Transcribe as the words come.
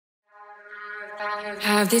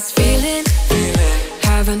Have this feeling,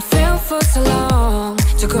 haven't felt for so long.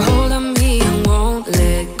 Took a hold of me and won't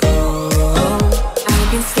let go.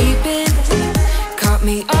 I've been sleeping, caught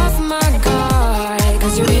me off my guard,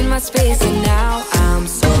 'cause you're in my space and now I'm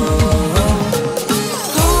so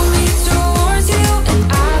pull me towards you and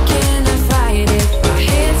I cannot fight it. My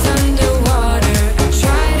head's underwater, I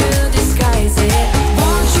try to disguise it.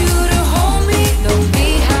 Want you to hold me, though we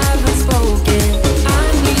haven't spoken. I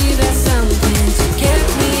need that something to get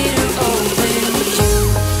me to open. You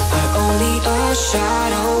are only a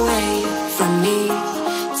shot away from me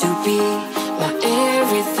to be my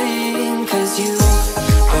everything, 'cause you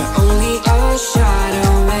are only a shot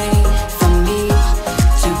away from me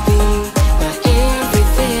to be my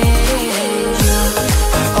everything. You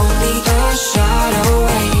are only a shot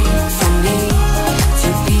away from me to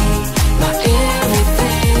be my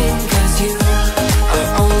everything, 'cause you are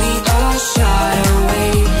only a shot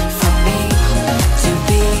away from me to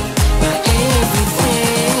be my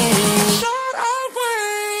everything. Shot away.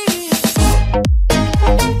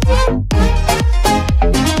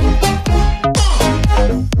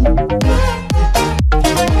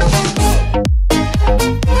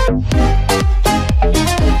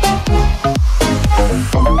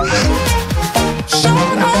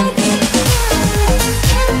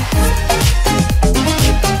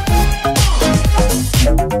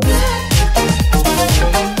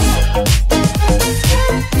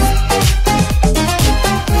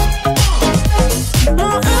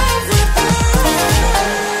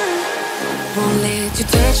 Won't let you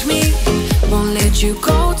touch me, won't let you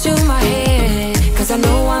go to my head, 'cause I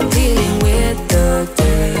know I'm dealing with the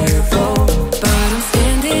devil. But I'm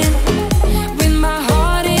standing with my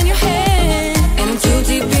heart in your hand, and I'm too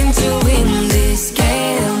deep into win this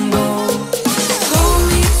gamble. Pull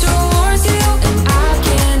me towards you and I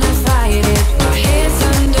cannot fight it. My head's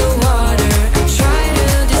underwater, I try to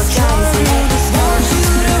disguise it. Want you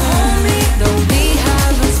to hold me, though we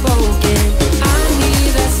haven't spoken. I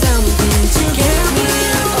need that something to get me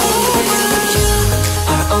to open. You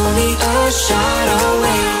are only a shot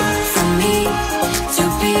away from me to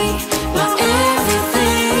be my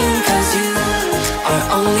everything, 'cause you are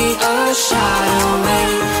only a shot away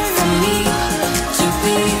from me to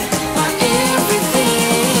be my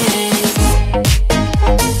everything.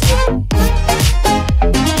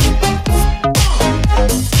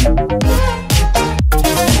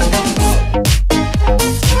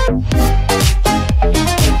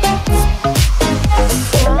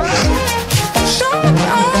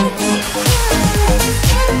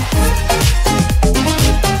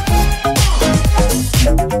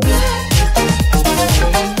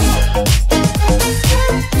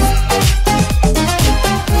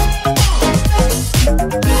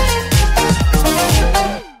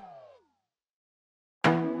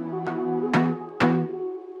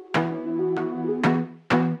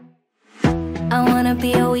 I wanna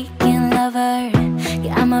be a weekend lover.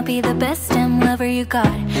 Yeah, I'ma be the best damn lover you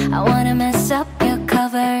got. I wanna mess up your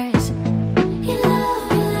covers.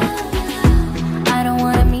 I don't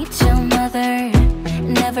wanna meet your mother.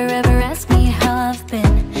 Never ever ask me how I've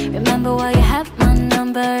been. Remember why you have my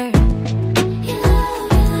number.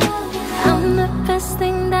 I'm the best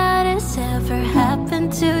thing that has ever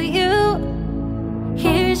happened to you.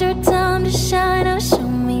 Here's your time to shine. Now show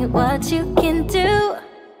me what you can do.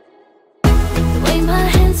 My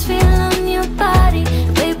hands feel on your body,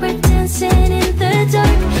 the way we're dancing in the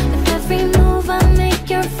dark. With every move I make,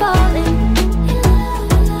 you're falling.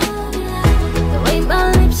 The way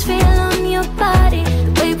my lips feel on your body,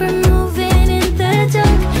 the way we're moving in the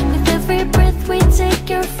dark. With every breath we take,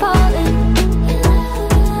 you're falling.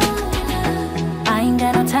 I ain't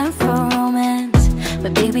got no time for romance,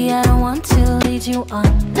 but baby I don't want to lead you on.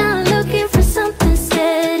 Not looking for something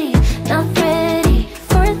steady, not ready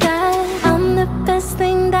for that. I'm the best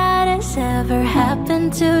thing that has ever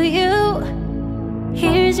happened to you.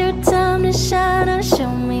 Here's your time to shine. Now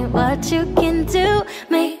show me what you can do.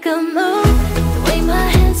 Make a move. The way my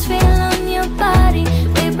hands feel on your body, the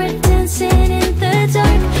way we're dancing in the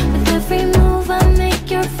dark. With every move I make,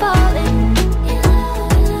 you're falling.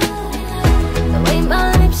 The way my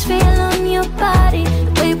lips feel on your body,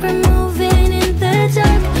 the way we're moving in the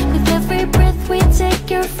dark. With every breath we take,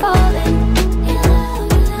 you're falling.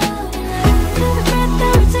 Every breath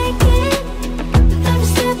that we're taking, with every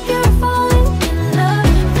step you're falling in love.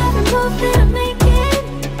 With every move that I'm making,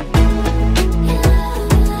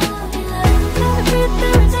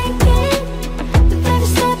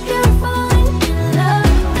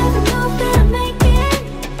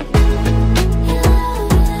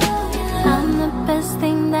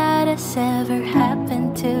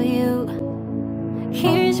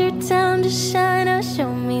 your time to shine. Now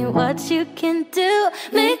show me what you can do.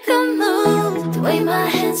 Make a move. The way my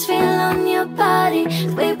hands feel on your body,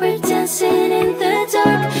 the way we're dancing in the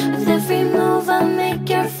dark. With every move I make,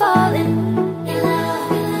 you're falling in love.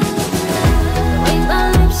 The way my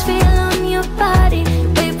lips feel on your body, the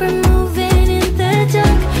way we're moving in the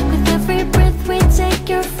dark. With every breath we take,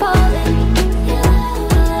 you're falling in love.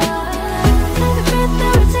 Every breath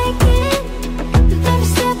that we're taking, with every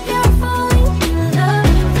step you're falling in love.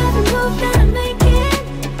 With every move that I'm making,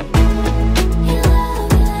 in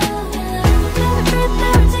love, in love, in love. With every breath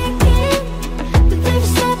that we're taking, with every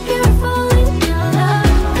step you're falling in love.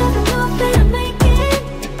 With every move that I'm making,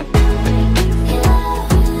 in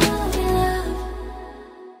love, in love, in love.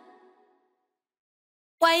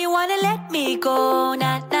 Why you wanna let me go,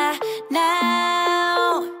 nah, nah,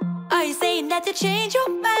 now? Are you saying that to change your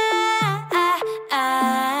mind?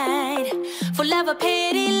 For love or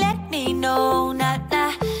pity, let me know, nah,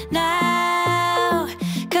 nah, now.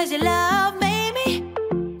 Cause your love made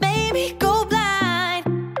me go blind.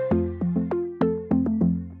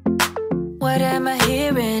 What am I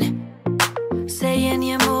hearing? Saying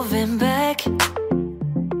you're moving back.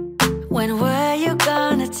 When were you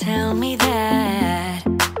gonna tell me that?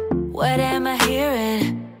 What am I hearing?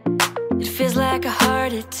 It feels like a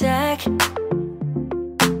heart attack.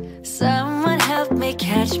 Someone help me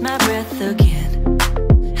catch my breath again.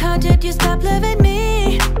 How did you stop loving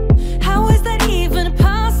me? How is that even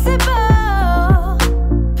possible?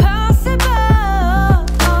 Possible?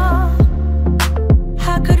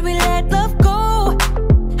 How could we let love go?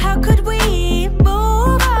 How could we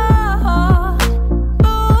move on?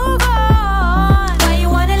 Move on. Why you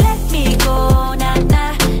wanna let me go, nah,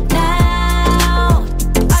 nah, now?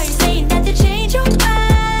 Are you saying that to change your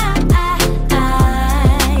mind?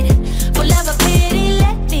 For love or pity,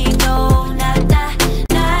 let me know, nah, nah,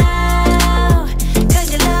 now. Cause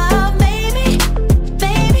your love made me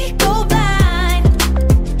go blind.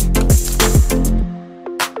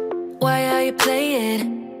 Why are you playing?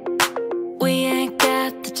 We ain't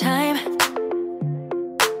got the time.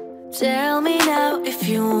 Tell me now if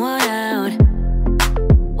you want out.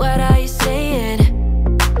 What are you saying?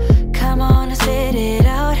 Come on and spit it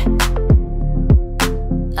out.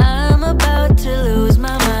 I'm about to lose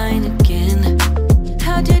my mind again.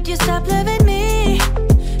 How did you stop loving me?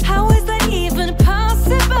 How is that even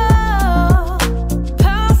possible?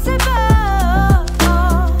 Possible?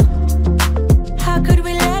 How could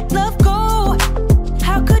we let love go?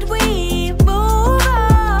 How could we move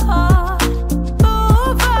on?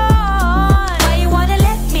 Move on. Why you wanna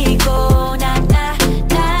let me go, nah, nah,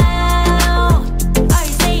 now? Are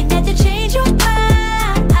you saying that to change your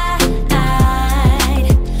mind?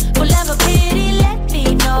 For love or pity, let me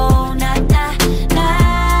know, nah, nah,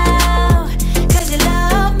 now. Cause your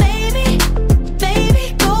love made me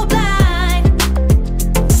go blind.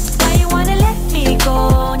 Why you wanna let me go,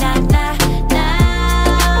 nah, nah,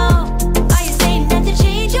 now? Are you saying that to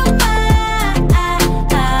change your mind?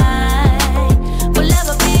 For love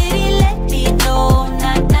or pity, let me know,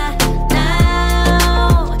 nah, nah,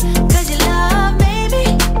 now. Cause your love made me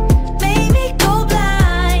go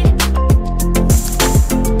blind.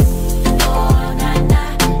 Oh, nah, nah,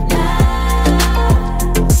 nah.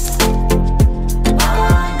 Oh,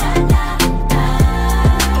 nah, nah, nah.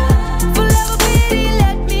 For love or pity,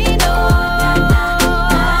 let me know.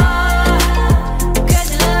 Cause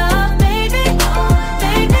your love made me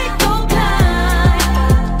go blind.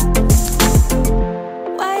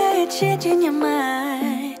 Why are you changing your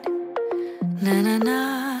mind? Nah, nah,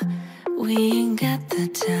 nah, we ain't got the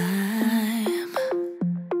time.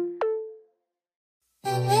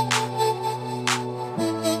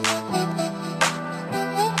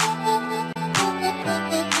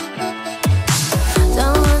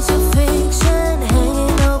 Don't want your fiction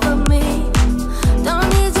hanging over me. Don't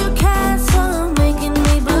need your castle making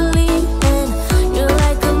me believe in. You're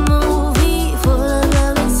like a movie full of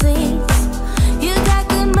loving scenes. You got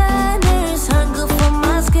good manners, hunger for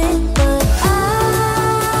my skin, but I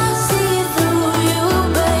see through you,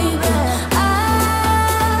 baby. I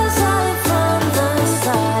saw it from the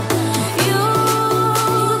side. You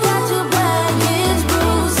got your baggage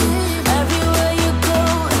bruising everywhere you go,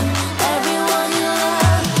 everyone you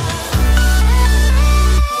love.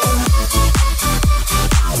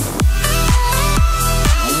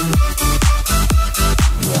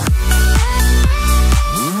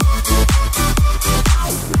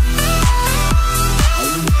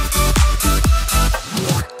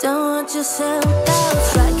 Don't want yourself out.